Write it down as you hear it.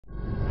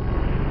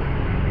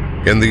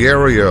In the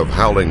area of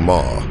Howling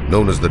Maw,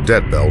 known as the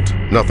Dead Belt,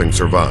 nothing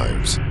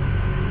survives,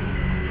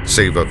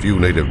 save a few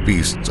native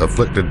beasts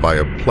afflicted by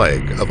a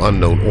plague of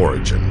unknown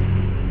origin.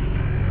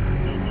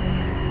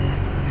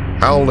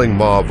 Howling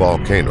Maw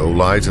Volcano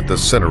lies at the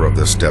center of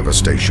this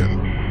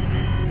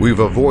devastation. We've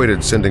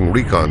avoided sending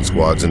recon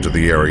squads into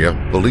the area,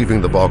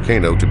 believing the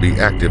volcano to be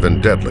active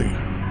and deadly.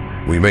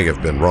 We may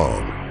have been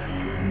wrong.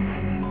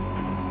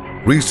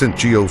 Recent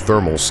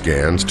geothermal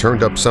scans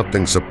turned up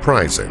something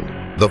surprising.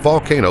 The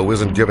volcano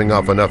isn't giving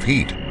off enough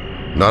heat,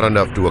 not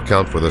enough to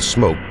account for the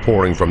smoke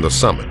pouring from the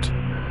summit.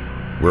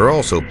 We're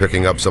also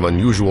picking up some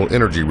unusual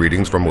energy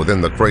readings from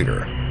within the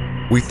crater.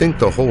 We think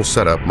the whole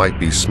setup might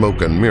be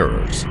smoke and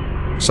mirrors.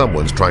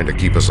 Someone's trying to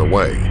keep us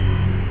away.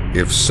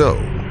 If so,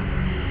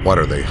 what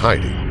are they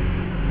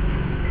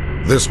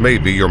hiding? This may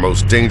be your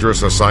most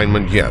dangerous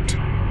assignment yet.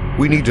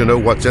 We need to know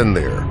what's in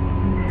there.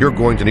 You're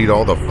going to need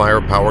all the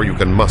firepower you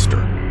can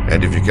muster,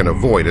 and if you can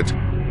avoid it,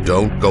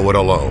 don't go it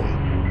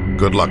alone.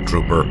 Good luck,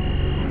 Trooper.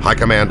 High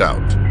Command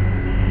out.